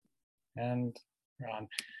And Ron.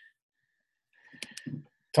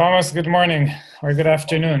 Thomas, good morning or good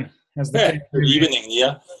afternoon, as the Yeah, case good may be. evening,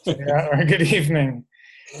 yeah. Yeah, or good evening.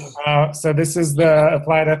 So this is the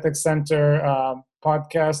Applied Ethics Center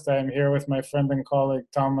podcast. I'm here with my friend and colleague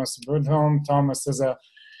Thomas Brudholm. Thomas is a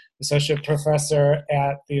associate professor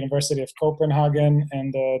at the University of Copenhagen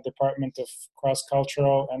and the Department of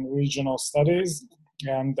Cross-Cultural and Regional Studies.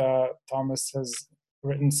 And Thomas has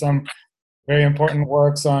written some very important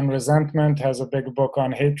works on resentment, has a big book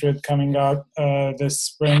on hatred coming out this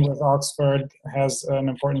spring with Oxford, has an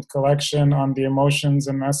important collection on the emotions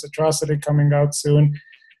and mass atrocity coming out soon.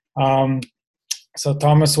 So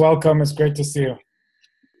Thomas, welcome. It's great to see you.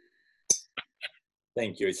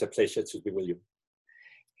 Thank you. It's a pleasure to be with you.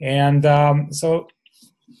 And so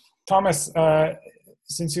Thomas,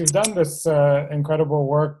 since you've done this incredible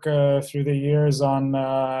work through the years on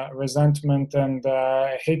resentment and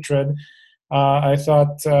hatred, I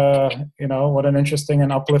thought, what an interesting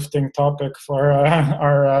and uplifting topic for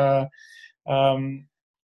our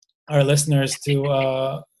listeners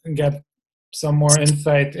to get some more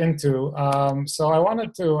insight into. So I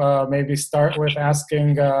wanted to maybe start with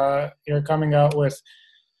asking, you're coming out with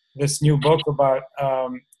this new book about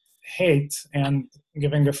hate and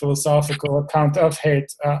giving a philosophical account of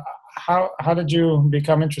hate. How did you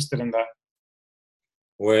become interested in that?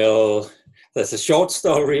 Well, there's a short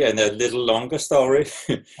story and a little longer story.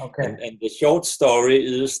 Okay. And the short story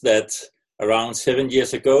is that around 7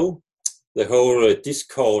 years ago, the whole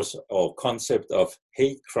discourse or concept of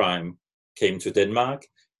hate crime came to Denmark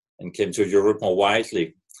and came to Europe more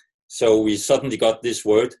widely. So we suddenly got this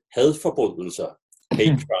word, hadforbrydelser,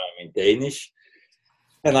 hate crime in Danish.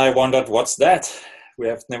 And I wondered, what's that? We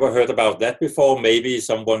have never heard about that before. Maybe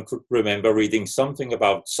someone could remember reading something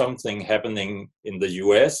about something happening in the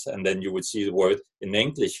US, and then you would see the word in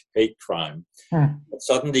English, hate crime. But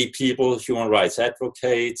suddenly people, human rights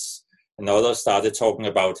advocates, and others started talking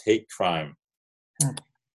about hate crime.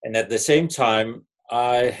 And at the same time,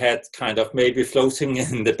 I had kind of maybe floating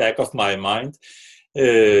in the back of my mind,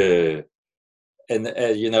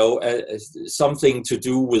 something to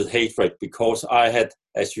do with hatred, because I had,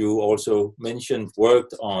 as you also mentioned,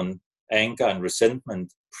 worked on anger and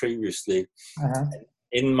resentment previously.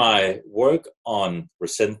 In my work on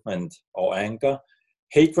resentment or anger,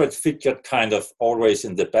 hatred figured kind of always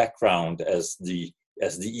in the background as the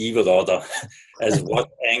evil other, as what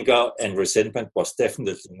anger and resentment was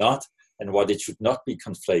definitely not, and what it should not be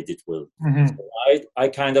conflated with. So I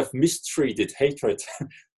kind of mistreated hatred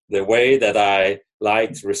the way that I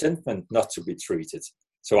liked resentment not to be treated.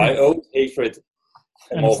 So I owed hatred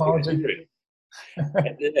more hatred.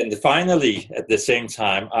 And finally, at the same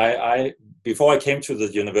time, I before I came to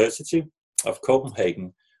the University of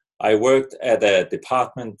Copenhagen, I worked at a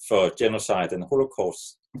department for genocide and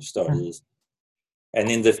Holocaust studies.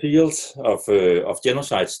 And in the field of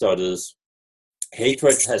genocide studies,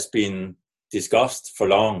 hatred has been discussed for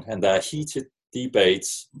long, and there are heated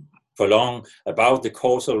debates for long about the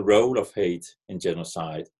causal role of hate in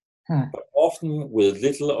genocide, but often with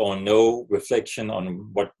little or no reflection on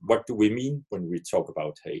what do we mean when we talk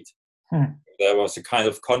about hate. There was a kind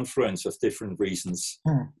of confluence of different reasons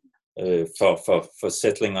for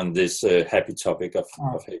settling on this happy topic of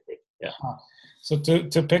hatred. Yeah. So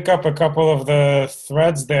to pick up a couple of the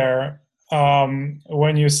threads there,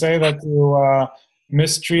 when you say that you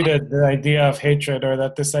mistreated the idea of hatred, or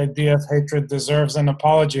that this idea of hatred deserves an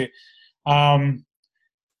apology,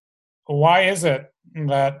 why is it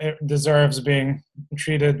that it deserves being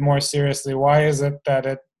treated more seriously? Why is it that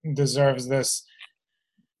it deserves this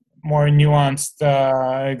more nuanced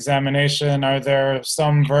examination? Are there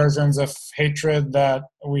some versions of hatred that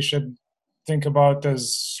we should think about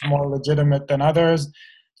as more legitimate than others?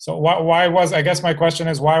 So I guess my question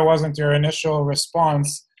is, why wasn't your initial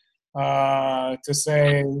response to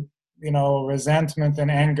say, resentment and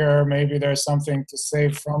anger, maybe there's something to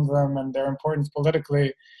save from them and they're important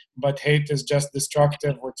politically, but hate is just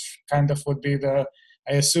destructive, which kind of would be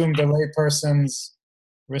I assume, the layperson's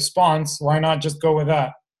response? Why not just go with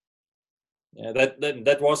that? Yeah,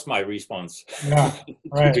 that was my response. Yeah,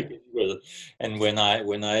 right. And when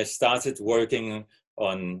I started working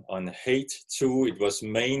on hate too, it was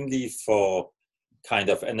mainly for kind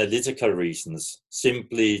of analytical reasons,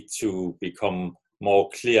 simply to become more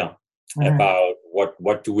clear about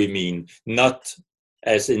what do we mean, not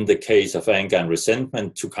as in the case of anger and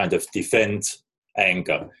resentment to kind of defend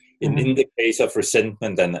anger. In the case of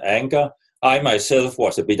resentment and anger, I myself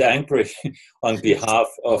was a bit angry on behalf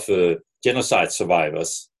of genocide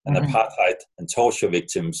survivors and apartheid and torture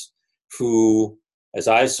victims who, as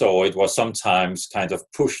I saw it, was sometimes kind of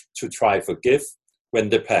pushed to try forgive when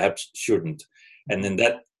they perhaps shouldn't. And in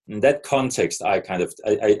that context, I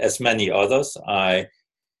as many others, I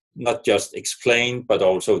not just explained but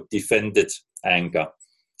also defended anger.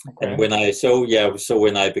 Okay. And when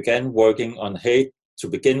I began working on hate, to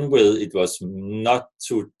begin with, it was not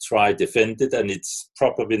to try defend it, and it's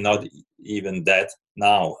probably not even that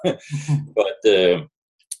now.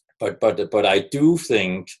 But I do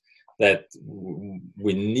think that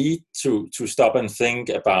we need to stop and think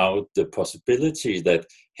about the possibility that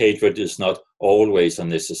hatred is not always or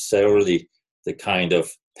necessarily the kind of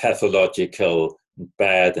pathological,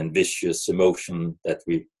 bad and vicious emotion that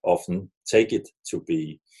we often take it to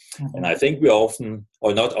be. Mm-hmm. And I think we often,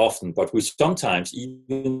 or not often, but we sometimes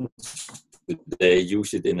even they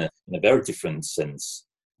use it in a very different sense,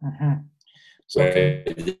 mm-hmm. where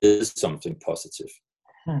it is something positive.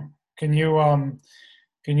 Mm-hmm.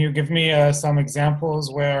 Can you give me some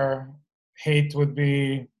examples where hate would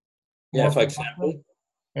be? For example,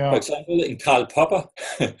 in Karl Popper,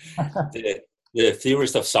 the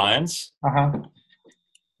theorist of science,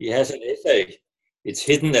 he has an essay. It's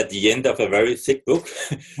hidden at the end of a very thick book,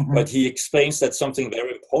 mm-hmm. but he explains that something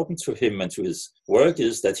very important to him and to his work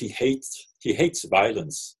is that he hates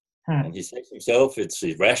violence. And he says himself, it's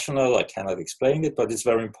irrational, I cannot explain it, but it's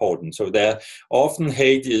very important. So there often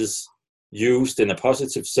hate is used in a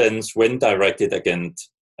positive sense when directed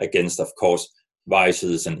against, of course,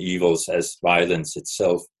 vices and evils as violence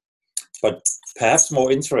itself. But perhaps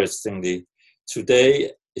more interestingly,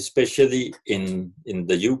 today, especially in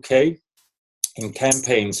the UK, in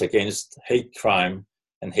campaigns against hate crime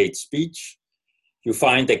and hate speech, you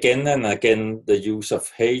find again and again the use of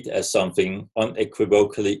hate as something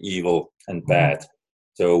unequivocally evil and bad. Mm-hmm.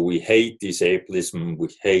 So we hate disablism, we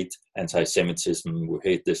hate anti-Semitism, we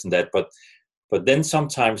hate this and that. But then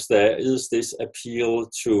sometimes there is this appeal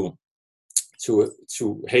to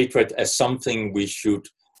hatred as something we should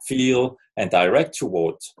feel and direct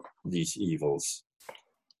towards these evils.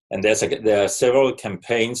 And there are several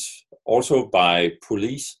campaigns also by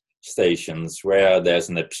police stations where there's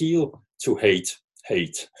an appeal to hate.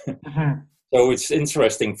 Mm-hmm. So it's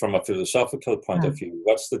interesting from a philosophical point of view.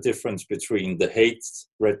 What's the difference between the hate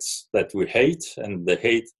threats that we hate and the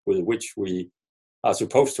hate with which we are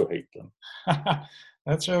supposed to hate them?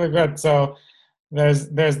 That's really good. So there's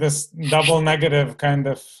this double negative kind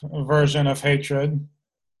of version of hatred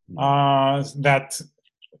that,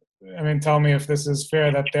 I mean, tell me if this is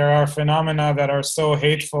fair, that there are phenomena that are so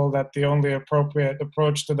hateful that the only appropriate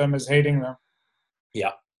approach to them is hating them.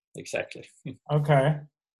 Yeah, exactly. Okay.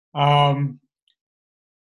 Are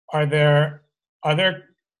there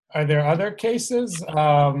other cases?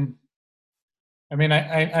 I mean,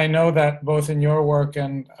 I know that both in your work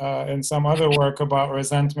and in some other work about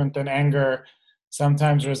resentment and anger,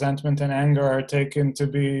 sometimes resentment and anger are taken to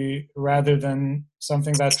be, rather than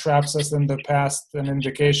something that traps us in the past, an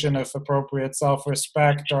indication of appropriate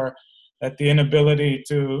self-respect, or that the inability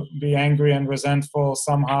to be angry and resentful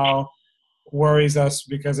somehow worries us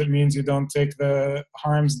because it means you don't take the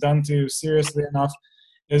harms done to you seriously enough.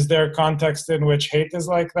 Is there a context in which hate is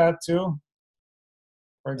like that too?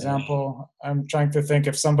 For example, I'm trying to think,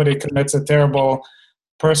 if somebody commits a terrible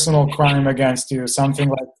personal crime against you, something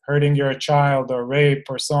like hurting your child or rape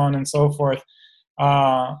or so on and so forth,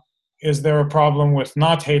 is there a problem with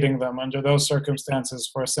not hating them under those circumstances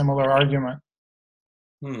for a similar argument?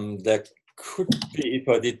 That could be,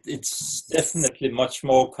 but it's definitely much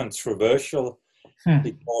more controversial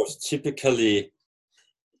because typically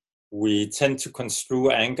we tend to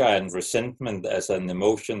construe anger and resentment as an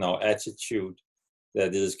emotion or attitude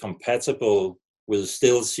that is compatible with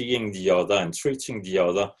still seeing the other and treating the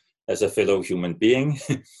other as a fellow human being,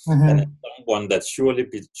 mm-hmm. and as someone that surely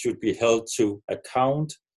should be held to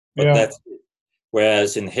account. But that's it.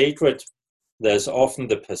 Whereas in hatred, there's often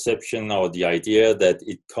the perception or the idea that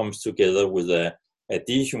it comes together with a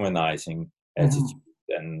dehumanizing mm-hmm. attitude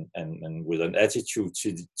and with an attitude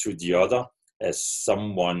to the other as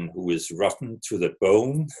someone who is rotten to the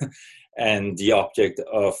bone and the object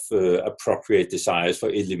of appropriate desires for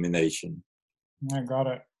elimination. I got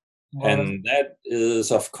it. And that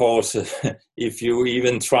is, of course, if you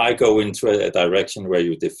even try go into a direction where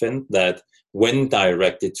you defend that when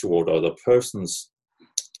directed toward other persons,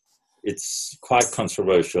 it's quite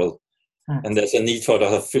controversial. And there's a need for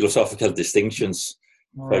other philosophical distinctions,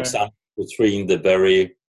 for example, between the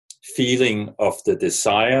very feeling of the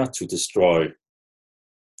desire to destroy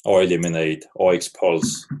or eliminate or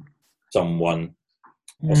expulse someone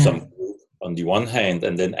or some group on the one hand,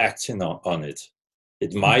 and then acting on it.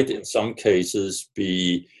 It might, in some cases,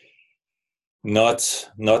 be not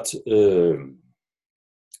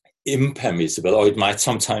impermissible, or it might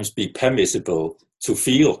sometimes be permissible to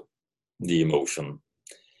feel the emotion,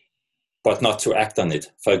 but not to act on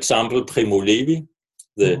it. For example, Primo Levi,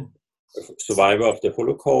 the survivor of the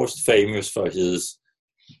Holocaust, famous for his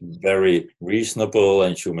very reasonable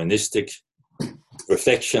and humanistic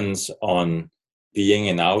reflections on being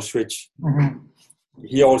in Auschwitz.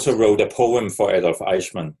 He also wrote a poem for Adolf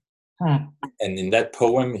Eichmann. And in that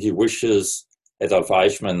poem, he wishes Adolf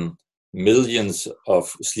Eichmann millions of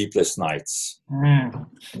sleepless nights.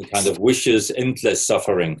 He kind of wishes endless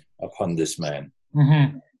suffering upon this man.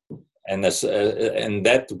 And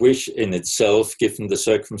that wish in itself, given the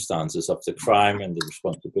circumstances of the crime and the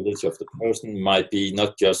responsibility of the person, might be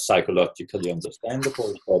not just psychologically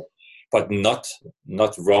understandable, but not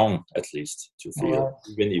wrong, at least, to feel,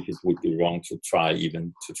 even if it would be wrong to try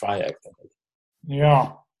act on it.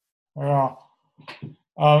 Yeah.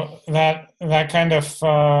 That kind of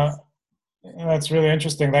that's really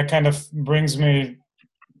interesting. That kind of brings me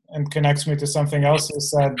and connects me to something else you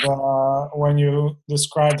said when you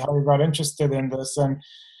described how you got interested in this, and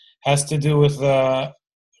has to do with the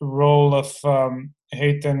role of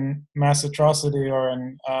hate in mass atrocity or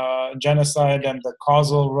in genocide and the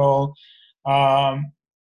causal role.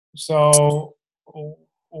 So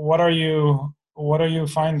what are you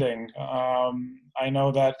finding? I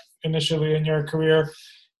know that initially in your career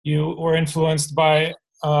you were influenced by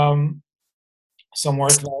some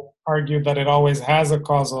work that argued that it always has a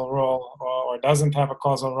causal role or doesn't have a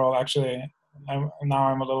causal role. Actually, I'm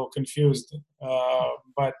a little confused,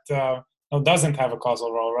 but it doesn't have a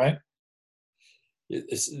causal role, right?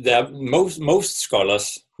 There are most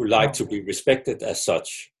scholars who like to be respected as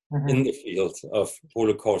such in the field of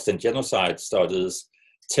Holocaust and genocide studies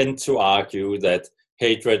tend to argue that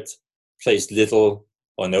hatred plays little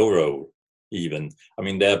or no role. Even, I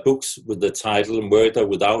mean, there are books with the title "Murder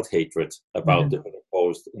Without Hatred" about the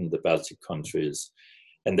Holocaust in the Baltic countries,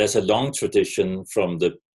 and there's a long tradition from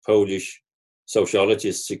the Polish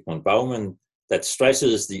sociologist Zygmunt Bauman that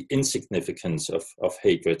stresses the insignificance of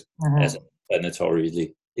hatred as a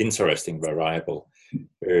planetarily interesting variable.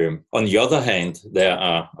 On the other hand, there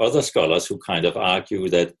are other scholars who kind of argue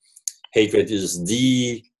that hatred is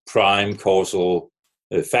the prime causal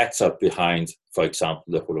factor behind, for example,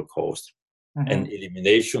 the Holocaust. And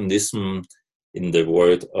eliminationism, in the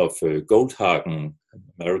word of Goldhagen, an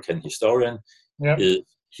American historian, is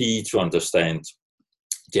key to understand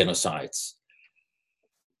genocides.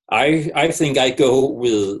 I think I go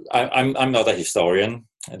with, I'm not a historian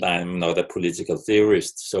and I'm not a political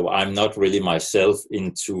theorist, so I'm not really myself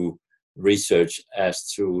into research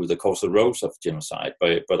as to the causal roles of genocide,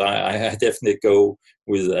 but I definitely go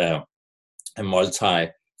with a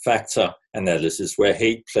multi-factor analysis where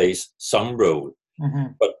hate plays some role.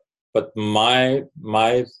 But my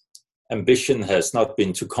ambition has not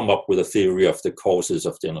been to come up with a theory of the causes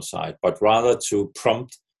of genocide, but rather to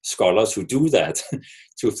prompt scholars who do that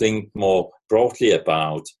to think more broadly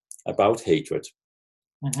about hatred.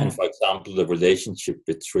 And for example, the relationship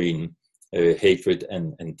between hatred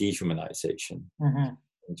and dehumanization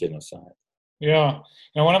in genocide. Yeah.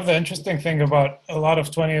 And one of the interesting things about a lot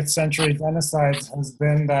of 20th century genocides has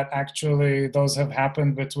been that actually those have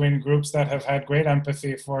happened between groups that have had great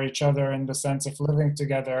empathy for each other in the sense of living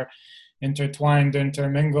together, intertwined,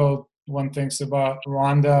 intermingled. One thinks about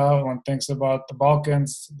Rwanda, one thinks about the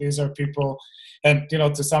Balkans. These are people, and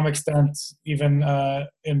to some extent, even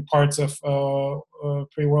in parts of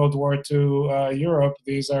pre-World War II Europe,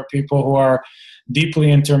 these are people who are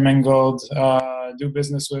deeply intermingled, do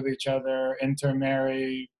business with each other,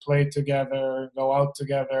 intermarry, play together, go out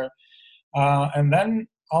together. And then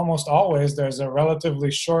almost always there's a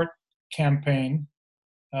relatively short campaign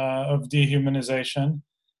of dehumanization,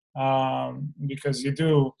 because you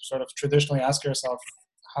do sort of traditionally ask yourself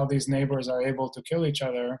how these neighbors are able to kill each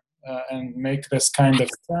other and make this kind of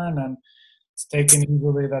turn. And it's taken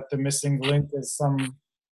easily that the missing link is some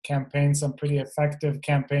pretty effective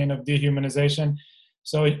campaign of dehumanization.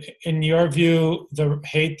 So in your view, the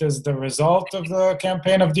hate is the result of the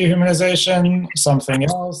campaign of dehumanization, something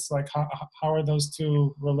else? Like how are those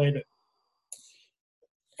two related?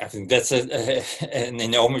 I think that's an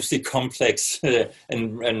enormously complex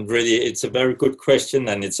and really it's a very good question,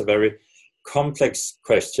 and it's a very complex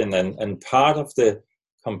question, and part of the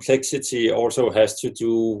complexity also has to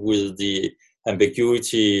do with the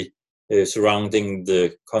ambiguity surrounding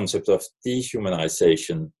the concept of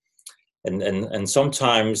dehumanization. And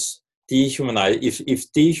sometimes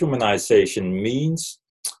if dehumanization means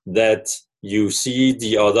that you see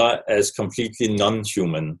the other as completely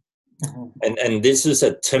non-human, and this is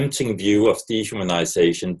a tempting view of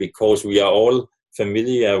dehumanization because we are all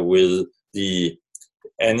familiar with the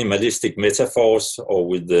animalistic metaphors or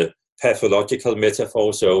with the pathological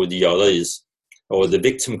metaphor. So the other is, or the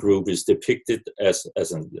victim group is depicted as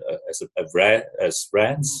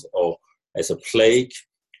rats, or as a plague,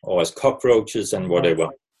 or as cockroaches and whatever.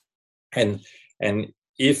 And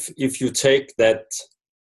if you take that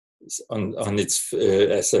on its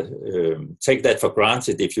take that for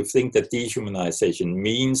granted, if you think that dehumanization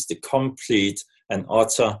means the complete and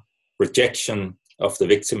utter rejection of the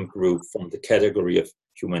victim group from the category of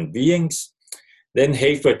human beings, then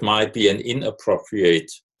hatred might be an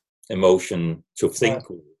inappropriate emotion to think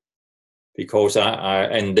with, because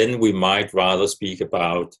and then we might rather speak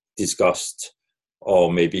about disgust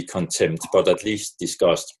or maybe contempt, but at least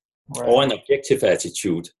disgust, or an objective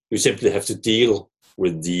attitude. You simply have to deal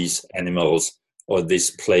with these animals or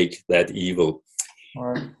this plague, that evil.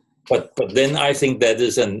 But then I think that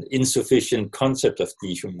is an insufficient concept of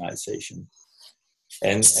dehumanization.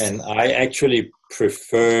 And I actually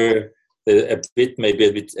prefer maybe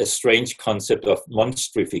a bit a strange concept of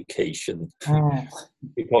monstrification.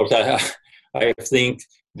 Because I think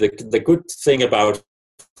the good thing about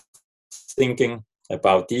thinking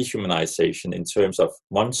about dehumanization in terms of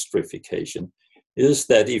monstrification is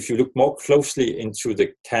that if you look more closely into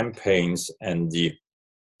the campaigns and the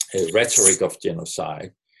rhetoric of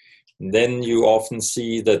genocide, then you often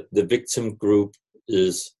see that the victim group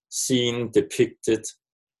is seen, depicted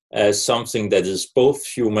as something that is both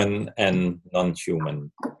human and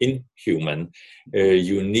non-human, inhuman.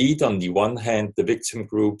 You need, on the one hand, the victim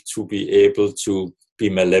group to be able to be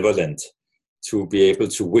malevolent, to be able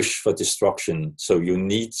to wish for destruction. So you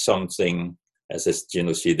need something as a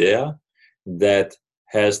genocidaire that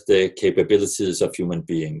has the capabilities of human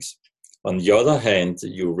beings. On the other hand,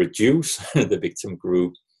 you reduce the victim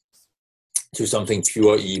group to something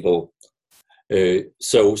pure evil.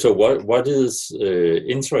 So what is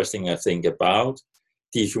interesting, I think, about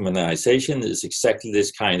dehumanization is exactly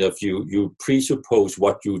this kind of, you presuppose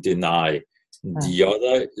what you deny. The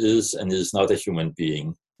other is and is not a human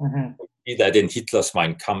being. See that in Hitler's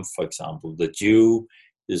Mein Kampf, for example, the Jew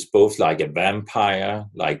is both like a vampire,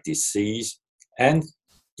 like disease, and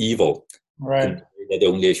evil, right? That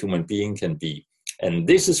only a human being can be. And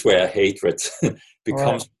this is where hatred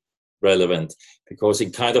becomes relevant, because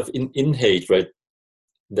in kind of in hatred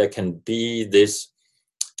there can be this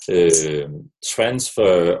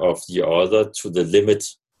transfer of the other to the limit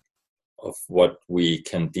of what we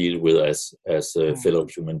can deal with as fellow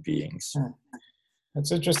human beings.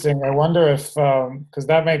 It's interesting. I wonder if, because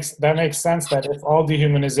that makes sense, that if all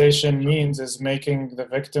dehumanization means is making the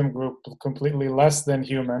victim group completely less than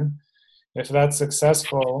human, if that's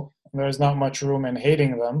successful, there's not much room in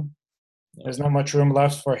hating them. There's not much room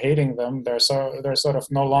left for hating them. They're sort of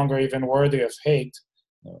no longer even worthy of hate.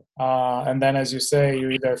 And then, as you say, you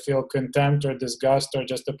either feel contempt or disgust, or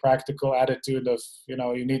just a practical attitude of,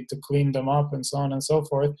 you need to clean them up and so on and so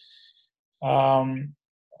forth.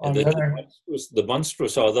 The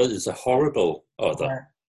monstrous other is a horrible other.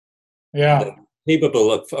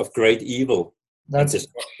 Capable of great evil. That's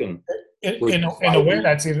destruction. In a way,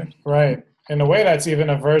 that's even right. In a way, that's even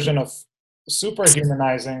a version of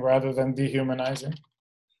superhumanizing rather than dehumanizing.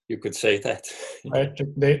 You could say that. Right?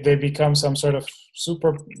 They become some sort of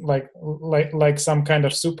super, like some kind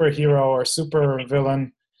of superhero or super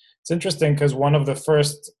villain. It's interesting because one of the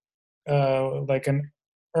first, an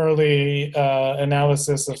early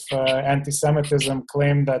analysis of anti-Semitism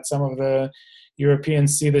claimed that some of the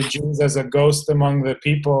Europeans see the Jews as a ghost among the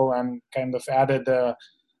people, and kind of added a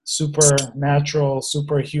supernatural,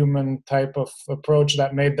 superhuman type of approach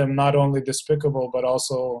that made them not only despicable but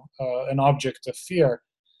also an object of fear.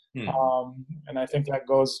 And I think that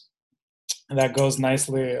goes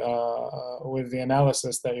nicely with the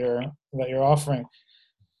analysis that you're offering.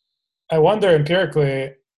 I wonder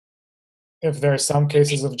empirically if there are some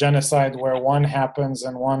cases of genocide where one happens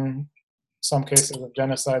and some cases of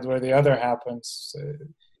genocide where the other happens.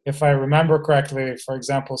 If I remember correctly, for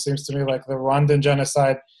example, seems to me like the Rwandan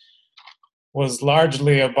genocide was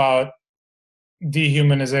largely about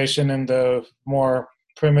dehumanization in the more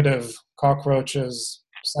primitive cockroaches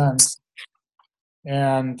sense.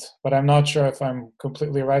 But I'm not sure if I'm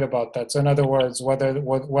completely right about that. So in other words,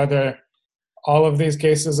 whether all of these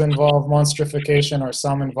cases involve monstrification or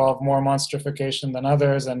some involve more monstrification than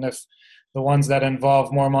others, and if the ones that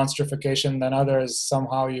involve more monstrification than others,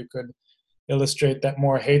 somehow you could illustrate that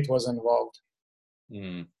more hate was involved.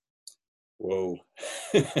 Whoa.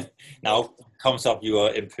 Now comes up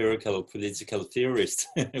your empirical political theorist.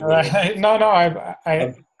 No,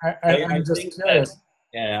 I'm just curious.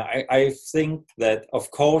 I think that,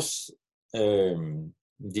 of course,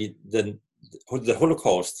 the the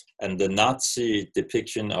Holocaust and the Nazi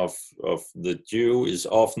depiction of the Jew is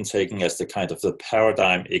often taken as the kind of the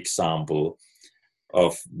paradigm example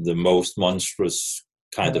of the most monstrous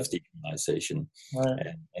kind of dehumanization.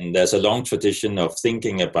 Right. And there's a long tradition of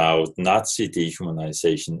thinking about Nazi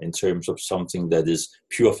dehumanization in terms of something that is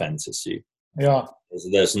pure fantasy. Yeah.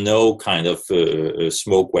 There's no kind of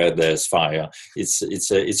smoke where there's fire.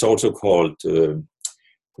 It's also called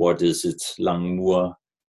what is it? Langmuir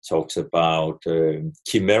talks about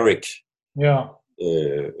chimeric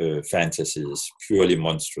fantasies, purely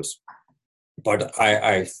monstrous. But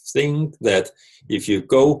I think that if you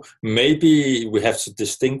go, maybe we have to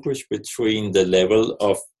distinguish between the level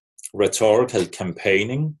of rhetorical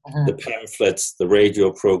campaigning, the pamphlets, the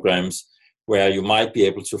radio programs, where you might be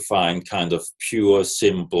able to find kind of pure,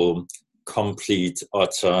 simple, complete,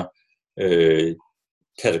 utter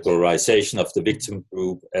categorization of the victim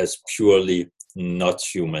group as purely not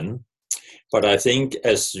human. But I think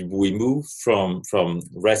as we move from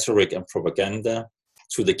rhetoric and propaganda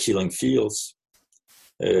to the killing fields,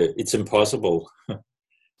 it's impossible.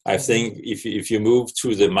 I think if you move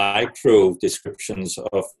to the micro descriptions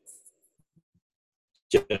of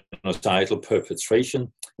genocidal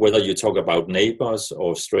perpetration, whether you talk about neighbors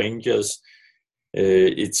or strangers,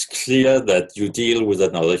 it's clear that you deal with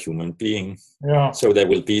another human being. Yeah. So there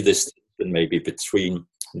will be this maybe between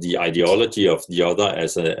the ideology of the other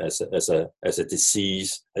as a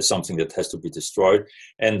disease, as something that has to be destroyed,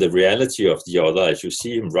 and the reality of the other as you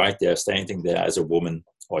see him right there, standing there as a woman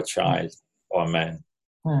or a child or a man.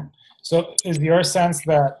 So is your sense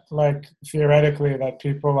that, like, theoretically, that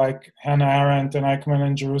people like Hannah Arendt and Eichmann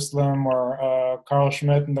in Jerusalem, or Carl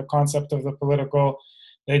Schmitt and the concept of the political,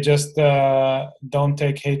 they just don't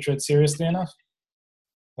take hatred seriously enough?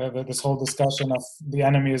 This whole discussion of the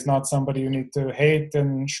enemy is not somebody you need to hate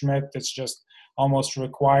in Schmitt, it's just almost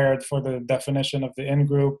required for the definition of the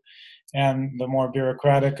in-group, and the more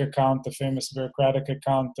bureaucratic account, the famous bureaucratic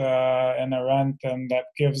account in Arendt, and that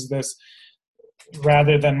gives this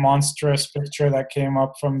rather than monstrous picture that came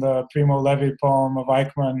up from the Primo Levi poem of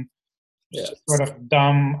Eichmann, just sort of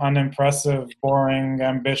dumb, unimpressive, boring,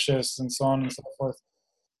 ambitious, and so on and so forth.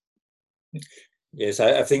 Yes,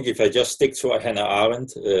 I think if I just stick to Hannah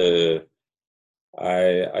Arendt,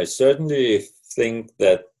 I certainly think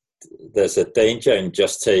that there's a danger in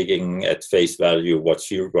just taking at face value what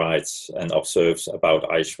she writes and observes about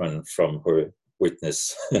Eichmann from her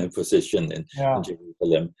witness position in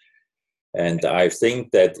Jerusalem. And I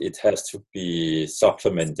think that it has to be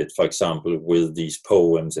supplemented, for example, with these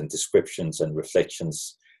poems and descriptions and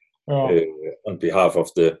reflections on behalf of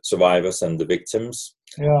the survivors and the victims.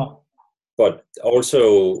 Yeah. But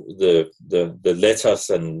also the letters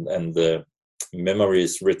and the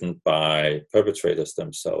memories written by perpetrators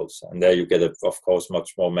themselves. And there you get, of course,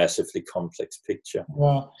 much more massively complex picture.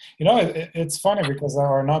 Well, you know, it's funny because,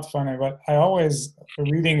 or not funny, but I always,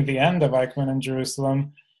 reading the end of Eichmann in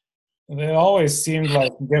Jerusalem, it always seemed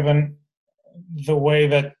like, given the way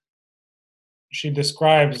that she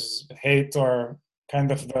describes hate, or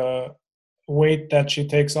kind of the weight that she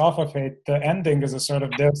takes off of hate, the ending is a sort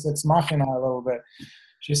of Deus ex machina a little bit.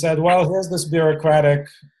 She said, well, here's this bureaucratic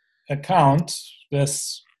account,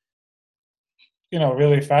 this, you know,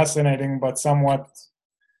 really fascinating but somewhat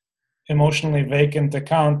emotionally vacant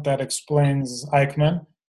account that explains Eichmann.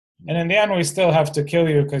 And in the end, we still have to kill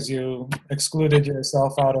you because you excluded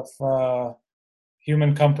yourself out of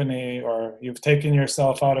human company, or you've taken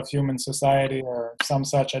yourself out of human society, or some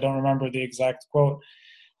such. I don't remember the exact quote.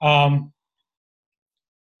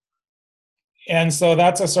 And so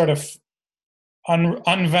that's a sort of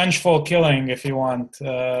unvengeful killing, if you want,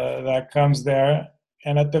 that comes there.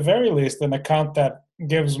 And at the very least, an account that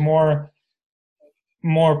gives more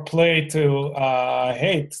play to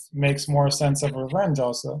hate makes more sense of revenge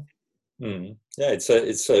also. Yeah,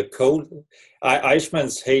 it's a cold.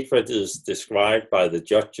 Eichmann's hatred is described by the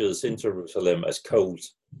judges in Jerusalem as cold,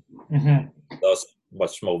 thus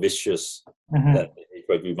much more vicious than the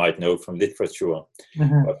hatred we might know from literature.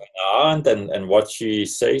 But Arendt and what she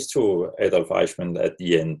says to Adolf Eichmann at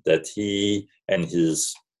the end, that he and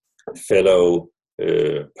his fellow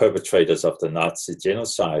perpetrators of the Nazi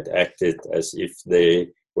genocide acted as if they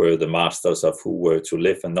were the masters of who were to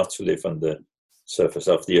live and not to live on the surface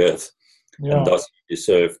of the earth. And thus he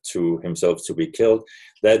deserved to himself to be killed.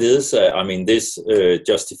 That is, this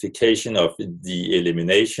justification of the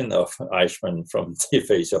elimination of Eichmann from the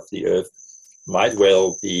face of the earth might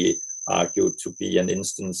well be argued to be an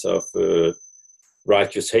instance of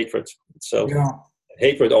righteous hatred itself. Yeah.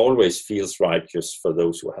 Hatred always feels righteous for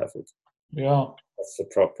those who have it. Yeah. That's the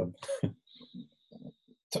problem.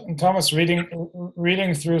 Thomas,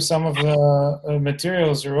 reading through some of the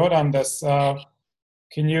materials you wrote on this,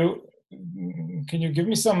 can you give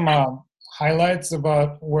me some highlights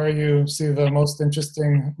about where you see the most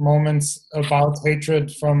interesting moments about hatred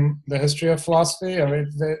from the history of philosophy? I mean,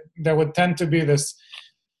 there would tend to be this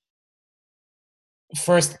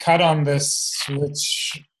first cut on this,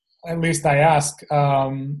 which at least I ask,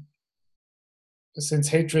 since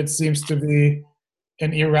hatred seems to be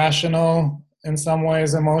an irrational, in some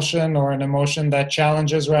ways, emotion, or an emotion that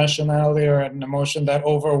challenges rationality, or an emotion that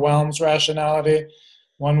overwhelms rationality,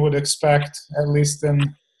 one would expect, at least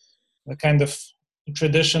in the kind of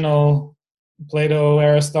traditional Plato,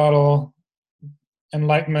 Aristotle,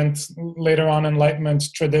 Enlightenment, later on Enlightenment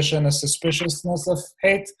tradition, a suspiciousness of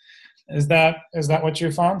hate. Is that what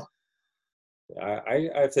you found?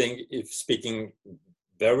 I think, if speaking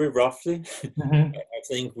very roughly, mm-hmm. I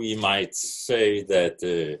think we might say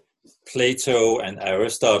that Plato and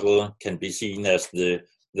Aristotle can be seen as the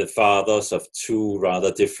fathers of two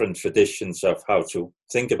rather different traditions of how to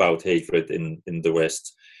think about hatred in the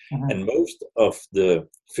West. Mm-hmm. And most of the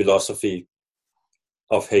philosophy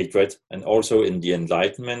of hatred, and also in the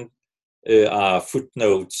Enlightenment, are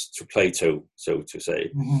footnotes to Plato, so to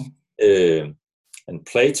say. Mm-hmm. And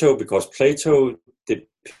Plato, because Plato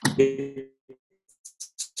depicts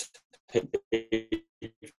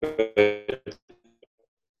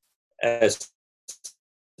as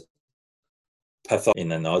pathos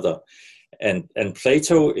in another, and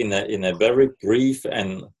Plato in a very brief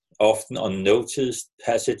and often unnoticed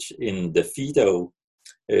passage in the Phaedo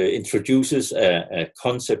introduces a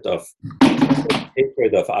concept of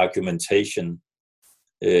hatred of argumentation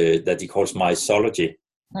that he calls mysology.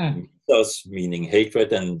 Mythos meaning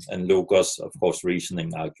hatred, and logos, of course,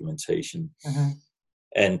 reasoning, argumentation.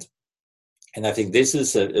 And I think this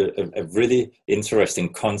is a really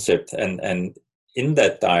interesting concept, and in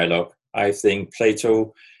that dialogue, I think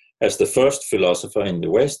Plato, as the first philosopher in the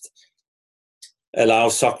West,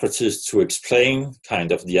 allows Socrates to explain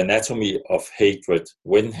kind of the anatomy of hatred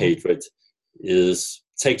when hatred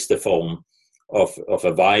takes the form of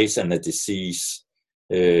a vice and a disease.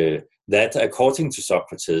 That, according to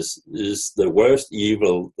Socrates, is the worst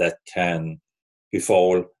evil that can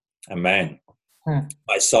befall a man.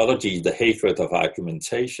 Mysology, the hatred of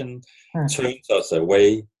argumentation, turns us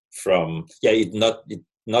away from, it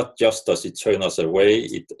not just does it turn us away,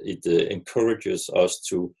 it encourages us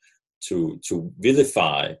to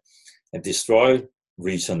vilify and destroy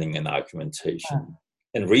reasoning and argumentation.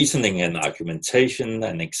 And reasoning and argumentation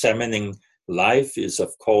and examining life is,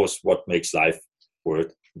 of course, what makes life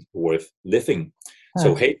worth living.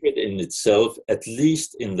 So hatred in itself, at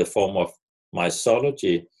least in the form of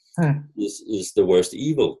mysology, is the worst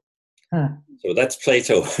evil. So that's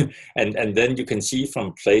Plato. and then you can see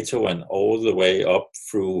from Plato and all the way up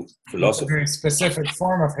through philosophy. It's a very specific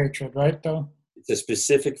form of hatred, right, though? It's a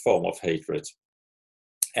specific form of hatred.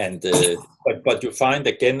 And but you find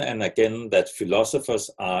again and again that philosophers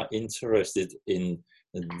are interested in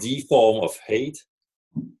the form of hate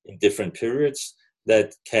in different periods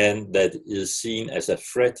that is seen as a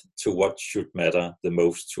threat to what should matter the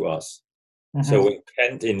most to us. So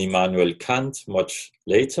in Immanuel Kant, much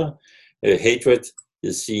later, hatred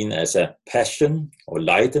is seen as a passion or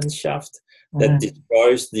Leidenschaft that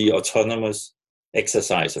destroys the autonomous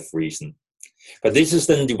exercise of reason. But this is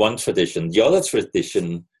then the one tradition. The other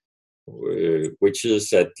tradition, which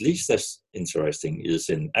is at least as interesting, is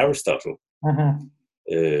in Aristotle.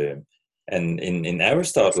 And in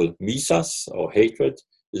Aristotle, misos, or hatred,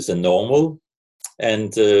 is a normal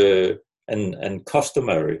and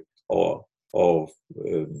customary or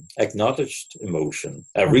acknowledged emotion,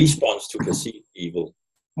 a response to perceived evil.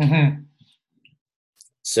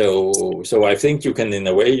 So I think you can, in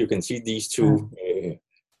a way, you can see these two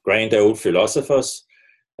grand old philosophers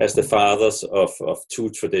as the fathers of two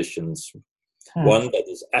traditions. One that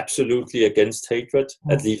is absolutely against hatred,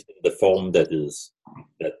 at least in the form that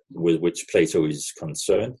with which Plato is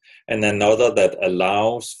concerned, and another that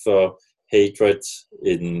allows for hatred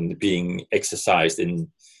in being exercised in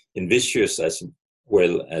vicious as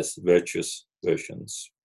well as virtuous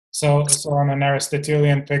versions. So on an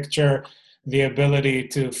Aristotelian picture, the ability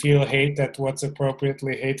to feel hate at what's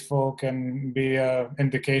appropriately hateful can be an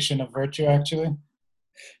indication of virtue, actually?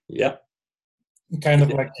 Yeah. Kind of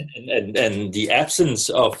like... And the absence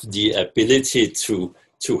of the ability to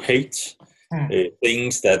hate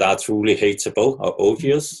things that are truly hateable or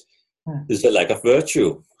odious is a lack of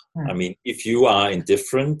virtue. I mean, if you are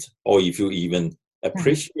indifferent, or if you even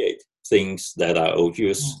appreciate things that are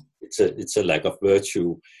odious, it's a lack of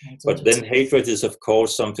virtue. But then hatred is, of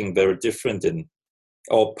course, something very different in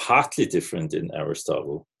or partly different in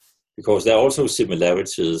Aristotle, because there are also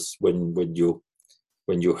similarities when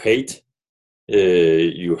you hate.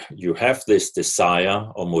 You have this desire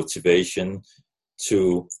or motivation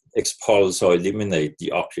to expulse or eliminate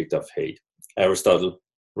the object of hate. Aristotle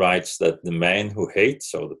writes that the man who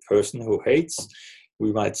hates, or the person who hates,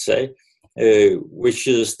 we might say,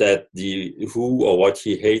 wishes that the who or what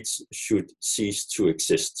he hates should cease to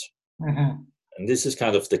exist. Mm-hmm. And this is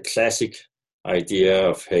kind of the classic idea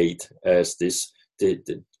of hate, as this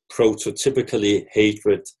the prototypically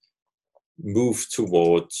hatred moves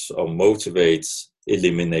towards or motivates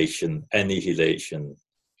elimination, annihilation.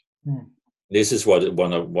 Mm. This is what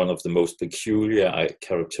one of the most peculiar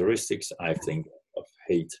characteristics, I think, of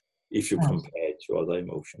hate, if you compare it to other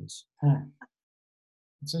emotions.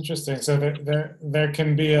 It's interesting. So there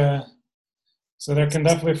can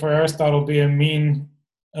definitely for Aristotle be a mean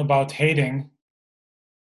about hating,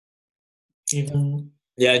 even.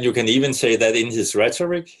 Yeah, and you can even say that in his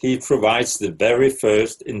rhetoric, he provides the very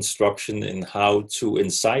first instruction in how to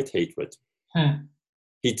incite hatred.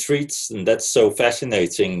 He treats, and that's so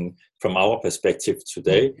fascinating from our perspective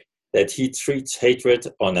today, that he treats hatred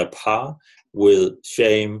on a par with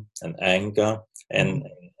shame and anger and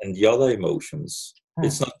the other emotions.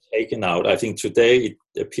 It's not taken out. I think today it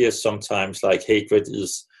appears sometimes like hatred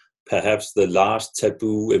is perhaps the last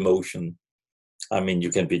taboo emotion. I mean, you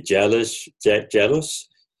can be jealous,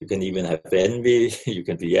 you can even have envy, you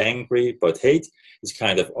can be angry, but hate is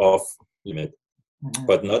kind of off limit,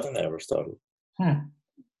 but not in Aristotle.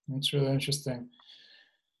 That's really interesting.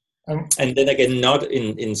 And then again, not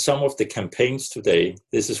in some of the campaigns today.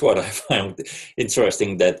 This is what I found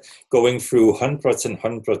interesting, that going through hundreds and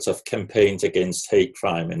hundreds of campaigns against hate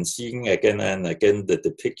crime and seeing again and again the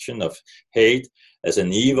depiction of hate as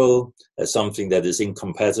an evil, as something that is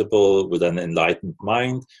incompatible with an enlightened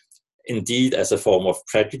mind, indeed as a form of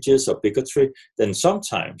prejudice or bigotry, then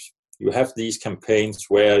sometimes you have these campaigns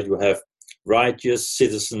where you have righteous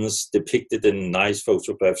citizens depicted in nice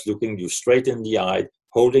photographs, looking you straight in the eye,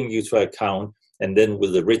 holding you to account, and then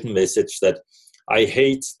with a written message that I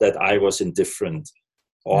hate that I was indifferent,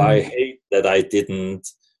 or I hate that I didn't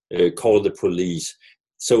call the police.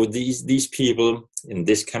 So these people in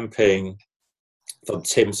this campaign from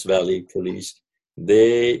Thames Valley Police,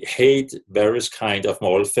 they hate various kind of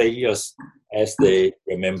moral failures as they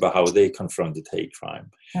remember how they confronted hate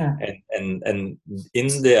crime. And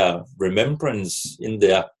in their remembrance, in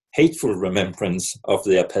their hateful remembrance of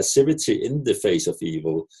their passivity in the face of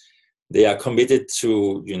evil, they are committed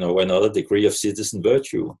to, another degree of citizen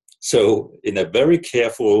virtue. So in a very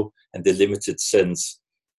careful and delimited sense,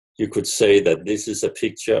 you could say that this is a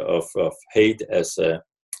picture of hate as a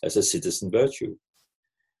citizen virtue.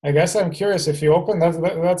 I guess I'm curious, if you open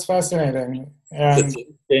that's fascinating. It's a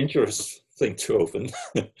dangerous thing to open.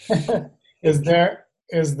 Is there,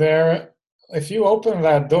 if you open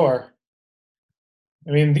that door, I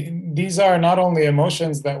mean, these are not only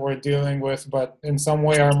emotions that we're dealing with, but in some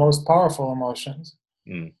way our most powerful emotions.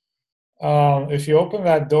 If you open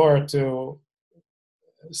that door to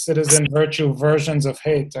citizen virtue versions of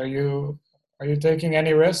hate, are you taking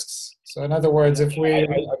any risks? So in other words, if we...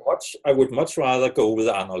 I would much rather go with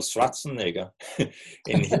Arnold Schwarzenegger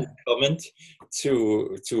in his comment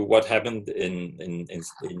to what happened in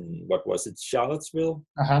what was it, Charlottesville?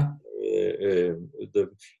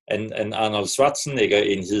 And Arnold Schwarzenegger,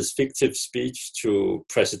 in his fictive speech to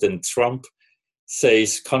President Trump,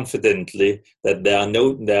 says confidently that there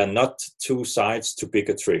are not two sides to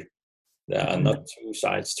bigotry. There are not two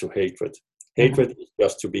sides to hatred. Hatred is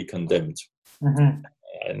just to be condemned.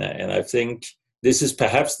 And I think this is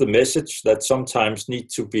perhaps the message that sometimes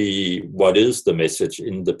needs to be what is the message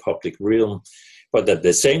in the public realm. But at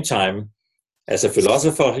the same time, as a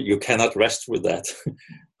philosopher, you cannot rest with that.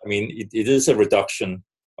 I mean, it is a reduction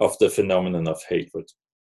of the phenomenon of hatred.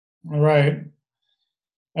 Right.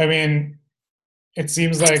 I mean, it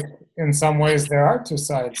seems like in some ways there are two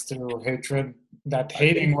sides to hatred, that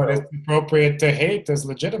hating what is appropriate to hate is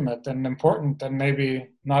legitimate and important, and maybe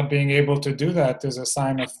not being able to do that is a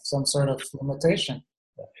sign of some sort of limitation.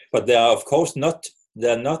 But there are, of course, not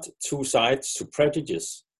two sides to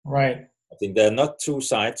prejudice. Right. I think there are not two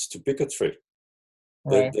sides to bigotry.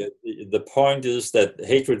 Right. The point is that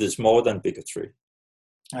hatred is more than bigotry.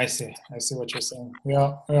 I see what you're saying.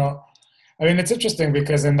 Yeah. I mean, it's interesting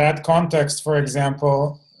because in that context, for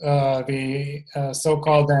example, the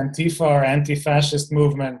so-called Antifa or anti-fascist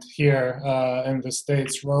movement here in the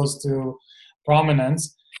States rose to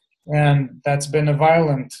prominence, and that's been a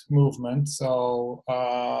violent movement. So,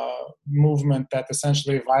 movement that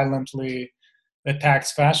essentially violently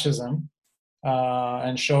attacks fascism.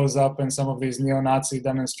 and shows up in some of these neo-Nazi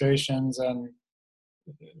demonstrations and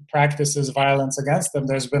practices violence against them.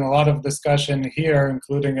 There's been a lot of discussion here,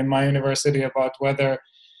 including in my university, about whether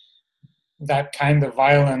that kind of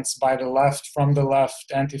violence by the left, from the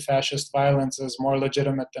left, anti-fascist violence is more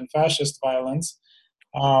legitimate than fascist violence.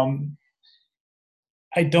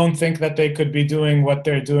 I don't think that they could be doing what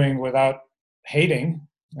they're doing without hating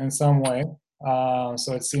in some way.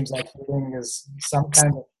 So it seems like hating is some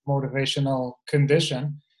kind of motivational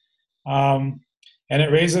condition. And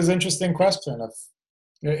it raises interesting question of,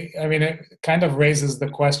 I mean, it kind of raises the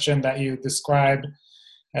question that you described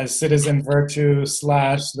as citizen virtue /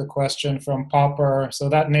 the question from Popper. So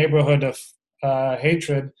that neighborhood of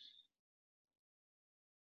hatred,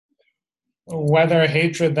 whether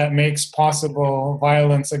hatred that makes possible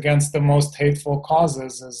violence against the most hateful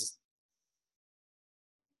causes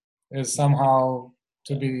is somehow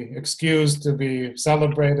to be excused, to be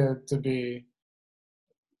celebrated, to be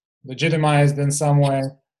legitimized in some way.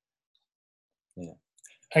 Yeah.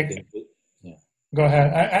 Go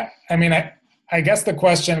ahead. I guess the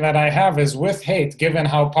question that I have is, with hate, given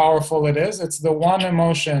how powerful it is, it's the one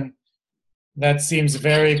emotion that seems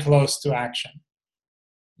very close to action.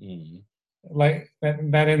 Mm-hmm. Like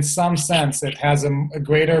that in some sense it has a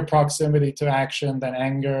greater proximity to action than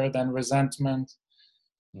anger, than resentment.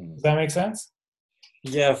 Does that make sense?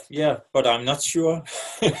 Yeah, but I'm not sure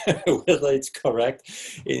whether it's correct.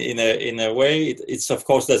 In a way, it's of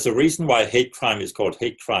course there's a reason why hate crime is called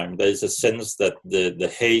hate crime. There is a sense that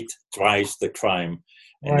the hate drives the crime,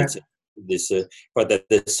 and right. But at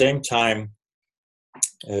the same time,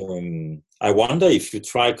 I wonder if you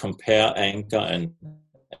try compare anger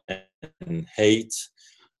and hate,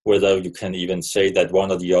 whether you can even say that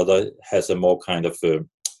one or the other has a more kind of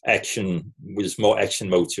action, is more action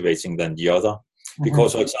motivating than the other.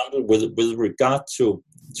 Because, for example, with regard to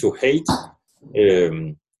hate,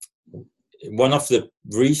 one of the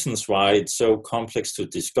reasons why it's so complex to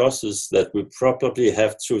discuss is that we probably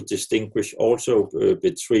have to distinguish also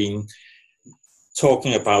between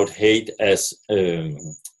talking about hate as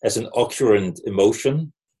an occurrent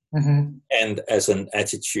emotion and as an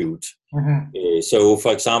attitude. So,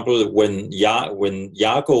 for example, when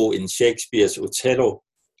Iago in Shakespeare's Othello,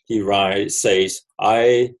 he says,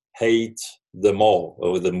 "I hate the Moor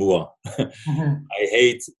or the Moor." I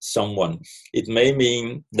hate someone. It may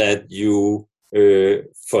mean that you,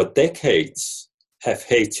 for decades, have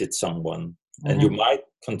hated someone, and you might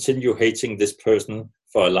continue hating this person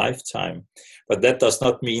for a lifetime. But that does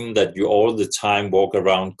not mean that you all the time walk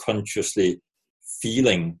around consciously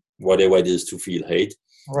feeling whatever it is to feel hate.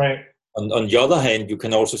 Right. On the other hand, you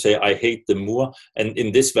can also say, "I hate the Moor," and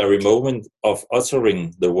in this very moment of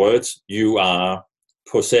uttering the words, you are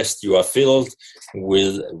possessed, you are filled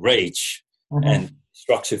with rage and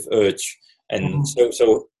destructive urge, and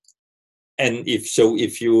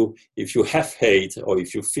if you have hate, or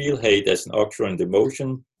if you feel hate as an occurrent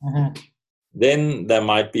emotion, then there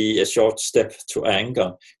might be a short step to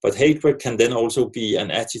anger. But hatred can then also be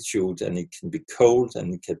an attitude, and it can be cold,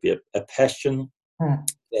 and it can be a passion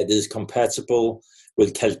that is compatible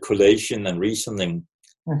with calculation and reasoning,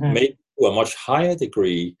 maybe to a much higher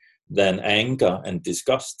degree than anger and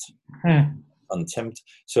disgust, contempt.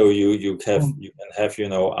 So you can have,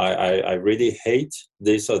 I really hate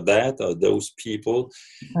this or that or those people,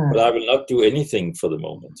 but I will not do anything for the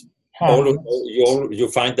moment. You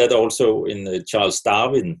find that also in Charles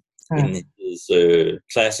Darwin, in his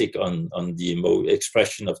classic on the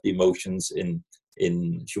expression of the emotions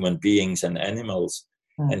in human beings and animals,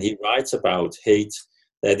 and he writes about hate,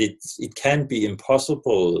 that it can be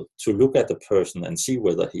impossible to look at a person and see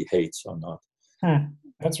whether he hates or not.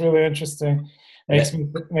 That's really interesting. Makes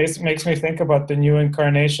me think about the new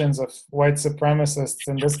incarnations of white supremacists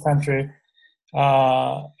in this country,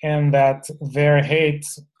 and that their hate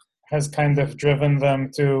has kind of driven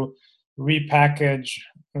them to repackage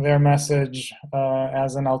their message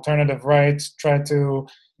as an alternative right, try to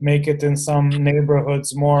make it in some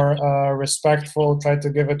neighborhoods more respectful, try to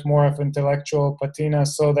give it more of intellectual patina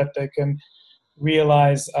so that they can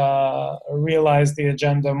realize the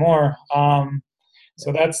agenda more.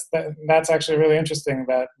 So that's actually really interesting,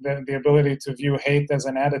 that the ability to view hate as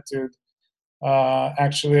an attitude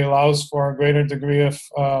actually allows for a greater degree of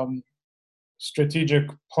strategic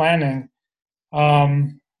planning.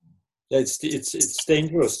 It's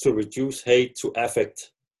dangerous to reduce hate to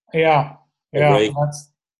affect. Yeah.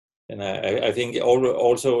 And I think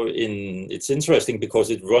also it's interesting because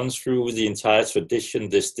it runs through the entire tradition,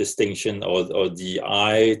 this distinction or the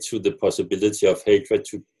eye to the possibility of hatred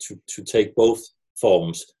to take both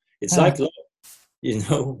forms. It's like love,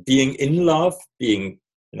 being in love, being,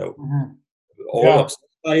 all upset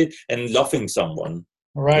by it, and loving someone,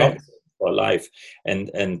 right, for life.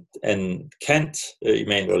 And Kant,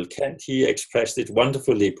 Immanuel Kant, he expressed it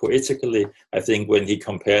wonderfully poetically, I think, when he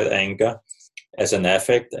compared anger as an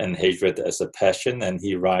affect and hatred as a passion. And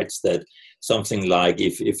he writes that something like,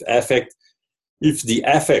 if the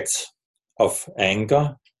affect of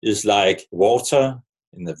anger is like water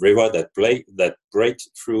in the river that breaks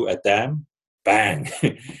through a dam, bang,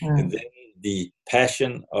 and then the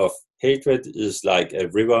passion of hatred is like a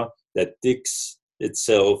river that digs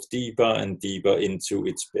itself deeper and deeper into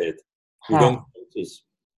its bed. You don't notice.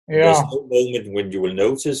 There's no moment when you will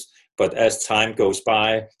notice, but as time goes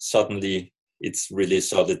by, suddenly it's really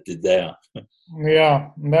solidly there. Yeah,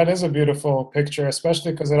 that is a beautiful picture,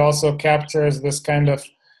 especially because it also captures this kind of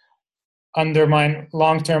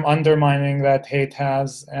long-term undermining that hate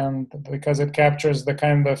has, and because it captures the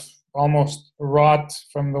kind of almost rot,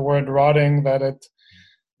 from the word rotting, that it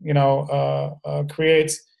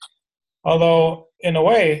creates. Although in a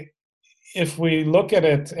way, if we look at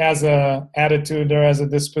it as a attitude or as a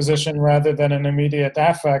disposition rather than an immediate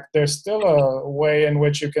affect, there's still a way in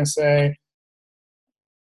which you can say,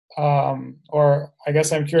 or I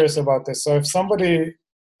guess I'm curious about this. So if somebody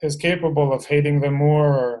is capable of hating the Moor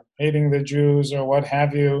or hating the Jews or what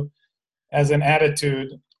have you as an attitude,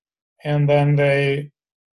 and then they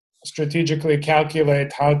strategically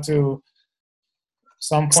calculate how to,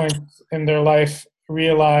 some point in their life,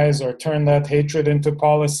 realize or turn that hatred into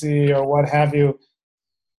policy or what have you,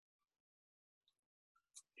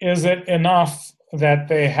 is it enough that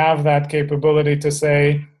they have that capability to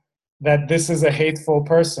say that this is a hateful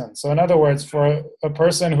person? So in other words, for a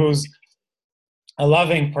person who's a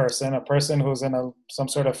loving person, a person who's in some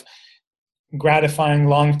sort of gratifying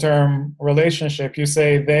long-term relationship, you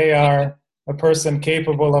say they are a person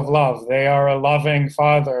capable of love. They are a loving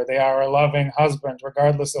father. They are a loving husband,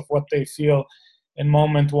 regardless of what they feel in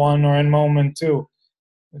moment one or in moment two.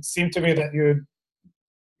 It seemed to me that you'd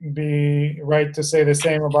be right to say the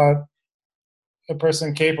same about a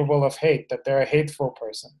person capable of hate, that they're a hateful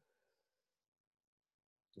person.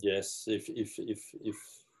 Yes, if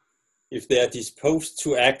they are disposed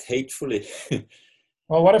to act hatefully.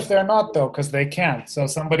 Well, what if they're not, though? Because they can't. So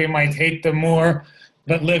somebody might hate the Moor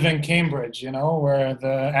but live in Cambridge, where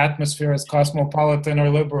the atmosphere is cosmopolitan or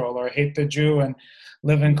liberal, or hate the Jew and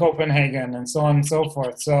live in Copenhagen, and so on and so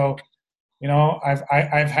forth. So,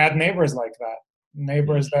 I've had neighbors like that,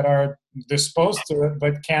 neighbors that are disposed to it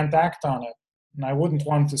but can't act on it. And I wouldn't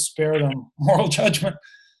want to spare them moral judgment.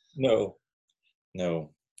 No.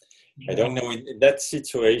 I don't know. In that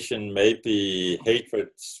situation, maybe hatred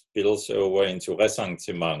spills over into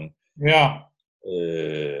ressentiment. Yeah.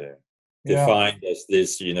 Defined as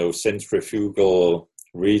this, centrifugal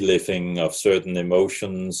reliving of certain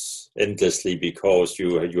emotions endlessly, because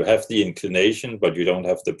you have the inclination, but you don't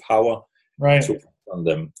have the power to act on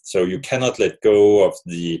them. So you cannot let go of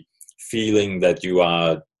the feeling that you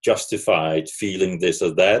are justified feeling this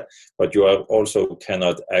or that, but you also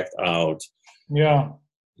cannot act out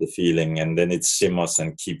the feeling, and then it simmers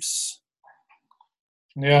and keeps.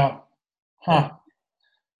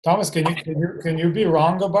 Thomas, can you be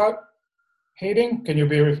wrong about hating? Can you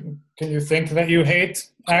think that you hate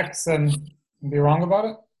acts and be wrong about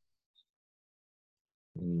it?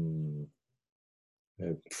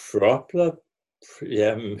 Problem?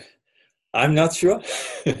 Yeah, I'm not sure.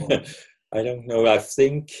 I don't know. I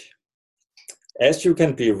think, as you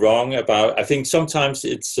can be wrong about, I think sometimes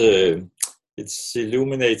it's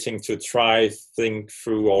illuminating to try think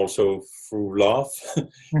through also through love.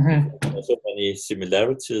 So many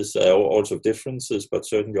similarities, also differences, but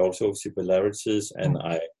certainly also similarities. And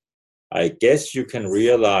I guess you can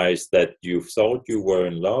realize that you thought you were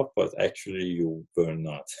in love, but actually you were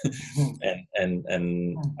not. And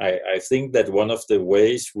I think that one of the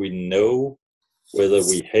ways we know whether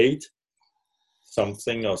we hate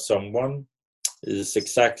something or someone is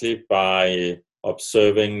exactly by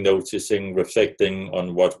observing, noticing, reflecting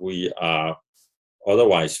on what we are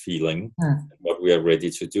otherwise feeling, and what we are ready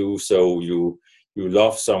to do. So you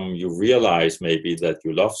love you realize maybe that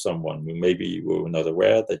you love someone. Maybe you were not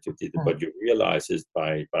aware that you did it, but you realize it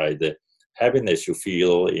by the happiness you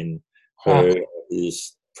feel in her,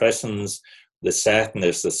 his presence, the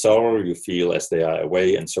sadness, the sorrow you feel as they are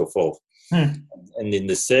away, and so forth. And in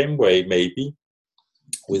the same way, maybe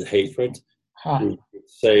with hatred, you could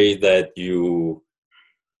say that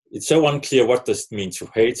it's so unclear what does it mean to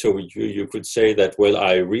hate. So you could say that, well,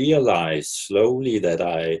 I realize slowly that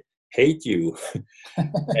I hate you.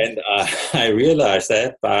 And I realize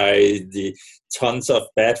that by the tons of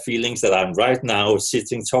bad feelings that I'm right now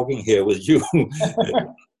sitting talking here with you.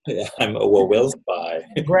 I'm overwhelmed by.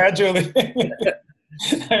 Gradually.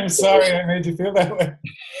 I'm sorry I made you feel that way.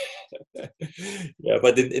 Yeah,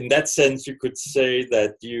 but in that sense, you could say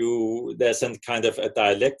that there's some kind of a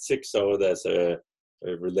dialectic, so there's a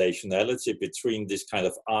relationality between this kind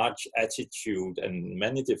of arch attitude and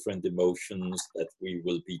many different emotions that we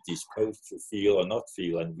will be disposed to feel or not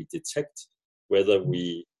feel, and we detect whether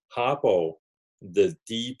we harbor the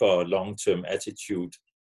deeper long-term attitude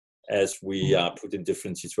as we are put in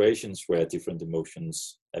different situations where different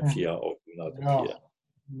emotions appear or do not appear.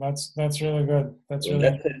 That's really good. That's in really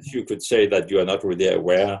that sense, you could say that you are not really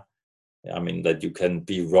aware. I mean, that you can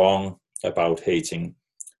be wrong about hating.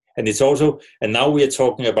 And it's also, and now we are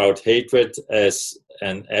talking about hatred as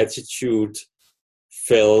an attitude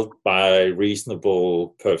felt by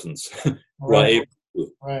reasonable persons who are able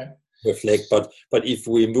to reflect. But if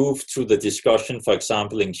we move to the discussion, for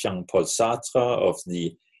example, in Jean-Paul Sartre of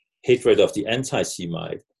the hatred of the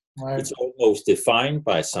anti-Semite, it's almost defined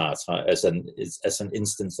by Sartre as an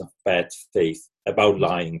instance of bad faith, about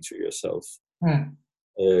lying to yourself.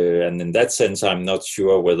 And in that sense, I'm not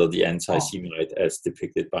sure whether the anti-Semite, as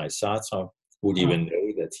depicted by Sartre, would even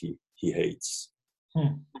know that he hates.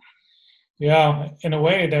 Yeah, in a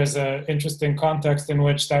way, there's an interesting context in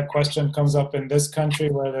which that question comes up in this country,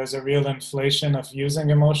 where there's a real inflation of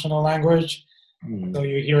using emotional language. So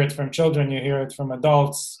you hear it from children, you hear it from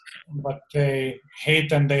adults, but they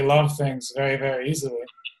hate and they love things very, very easily.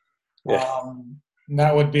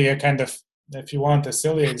 That would be a kind of, if you want, a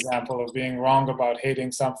silly example of being wrong about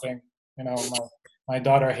hating something. You know, my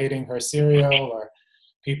daughter hating her cereal, or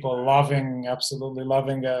people absolutely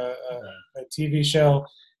loving a TV show.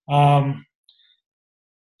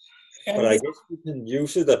 But I guess we can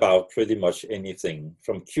use it about pretty much anything.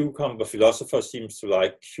 From cucumber, philosopher seems to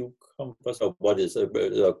like cucumbers, or what is it,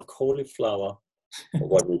 a cauliflower, or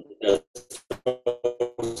what is it?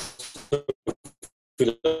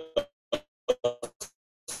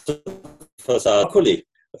 Broccoli.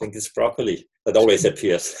 I think it's broccoli that always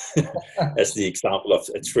appears as the example of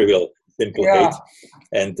a trivial, simple hate.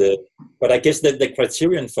 And but I guess that the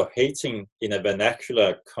criterion for hating in a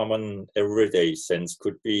vernacular, common, everyday sense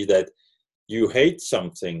could be that you hate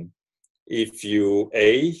something if you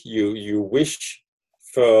wish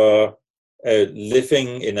for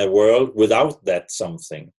living in a world without that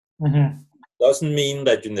something. Doesn't mean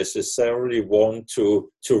that you necessarily want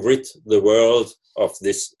to rid the world of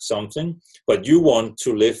this something, but you want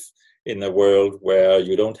to live in a world where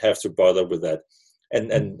you don't have to bother with that.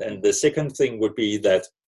 And the second thing would be that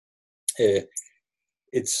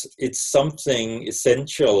it's something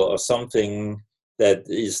essential, or something that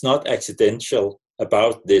is not accidental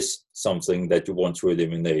about this something that you want to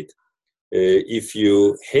eliminate. If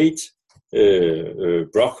you hate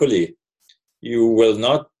broccoli, you will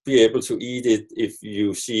not be able to eat it if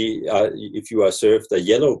you are served a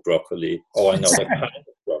yellow broccoli or another kind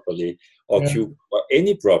of broccoli, or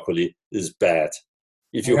any broccoli is bad.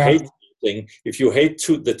 If you hate something, if you hate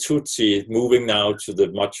the Tutsi, moving now to the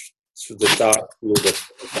dark blue,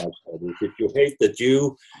 if you hate the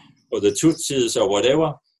Jew or the Tutsis or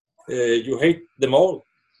whatever, you hate them all.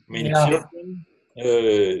 I mean,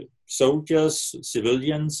 children, soldiers,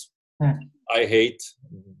 civilians. I hate,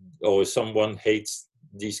 or someone hates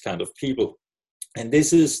these kind of people. And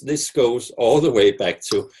this goes all the way back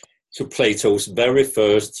to Plato's very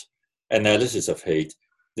first analysis of hate.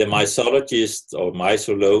 The misologist or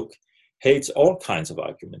misologue hates all kinds of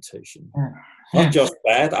argumentation, not just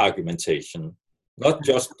bad argumentation, not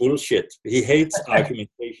just bullshit. He hates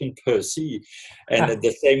argumentation per se. And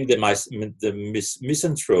the same, the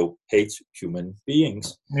misanthrope hates human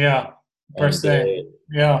beings. Per se.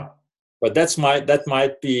 But that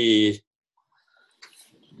might be,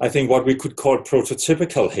 I think, what we could call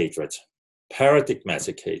prototypical hatred,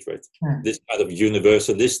 paradigmatic hatred, this kind of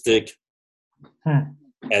universalistic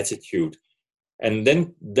attitude. And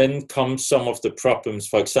then comes some of the problems,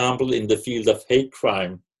 for example, in the field of hate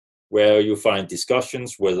crime, where you find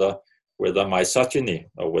discussions whether misogyny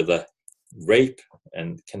or whether rape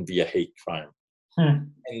can be a hate crime.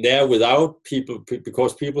 And there, without people,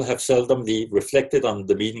 because people have seldomly reflected on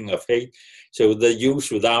the meaning of hate, so they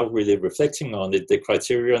use, without really reflecting on it, the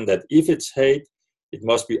criterion that if it's hate, it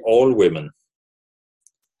must be all women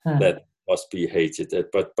that must be hated.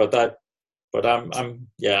 But I'm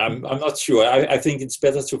not sure. I think it's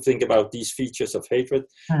better to think about these features of hatred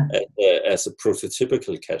as a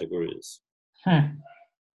prototypical categories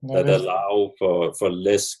that allow for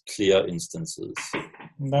less clear instances.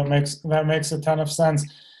 That makes a ton of sense.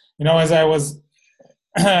 You know, as I was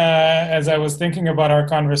thinking about our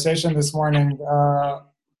conversation this morning,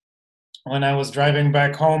 when I was driving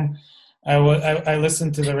back home, I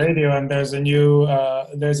listened to the radio, and there's a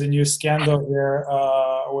new scandal here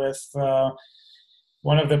with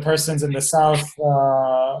one of the persons in the South.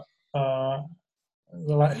 Uh,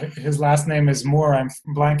 his last name is Moore. I'm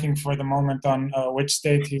blanking for the moment on which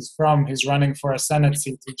state he's from. He's running for a Senate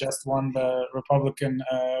seat. He just won the Republican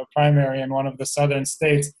primary in one of the southern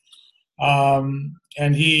states.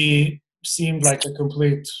 And he seemed like a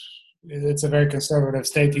complete, it's a very conservative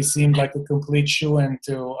state. He seemed like a complete shoo-in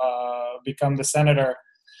to become the senator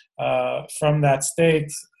from that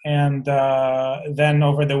state. And then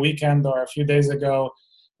over the weekend or a few days ago,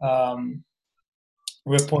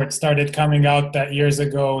 reports started coming out that years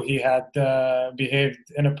ago he had behaved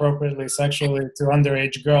inappropriately sexually to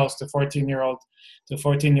underage girls, to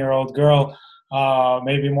 14-year-old girl,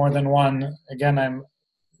 maybe more than one. Again, I'm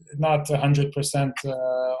not 100%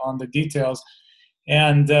 on the details.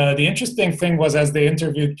 And the interesting thing was, as they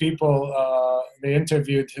interviewed people, they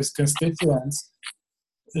interviewed his constituents,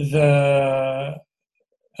 a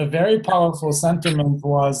very powerful sentiment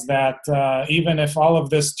was that even if all of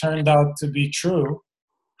this turned out to be true,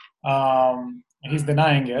 he's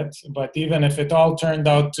denying it, but even if it all turned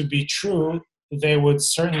out to be true, they would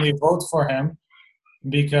certainly vote for him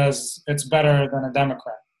because it's better than a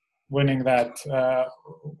Democrat winning that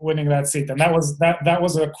seat. And that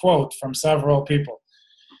was a quote from several people.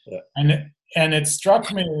 Yeah. And it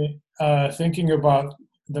struck me thinking about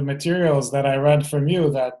the materials that I read from you,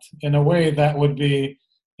 that in a way that would be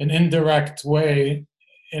an indirect way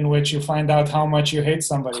in which you find out how much you hate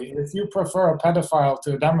somebody. If you prefer a pedophile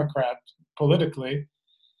to a Democrat politically,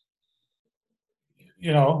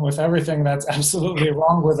 with everything that's absolutely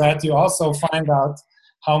wrong with that, you also find out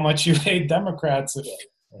how much you hate Democrats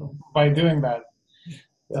by doing that.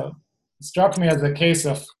 So it struck me as a case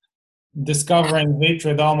of discovering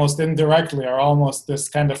hatred almost indirectly, or almost this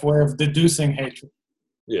kind of way of deducing hatred.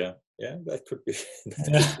 Yeah, that could be.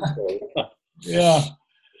 Yeah.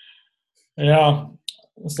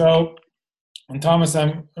 So, and Thomas,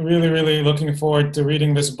 I'm really, really looking forward to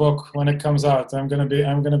reading this book when it comes out. I'm gonna be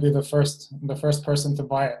the first person to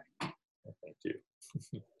buy it. Thank you.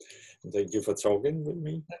 Thank you for talking with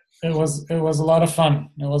me. It was a lot of fun.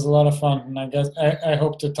 And I guess I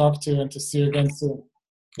hope to talk to you and to see you again soon.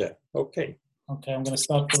 Yeah. Okay. Okay, I'm gonna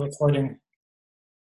stop the recording.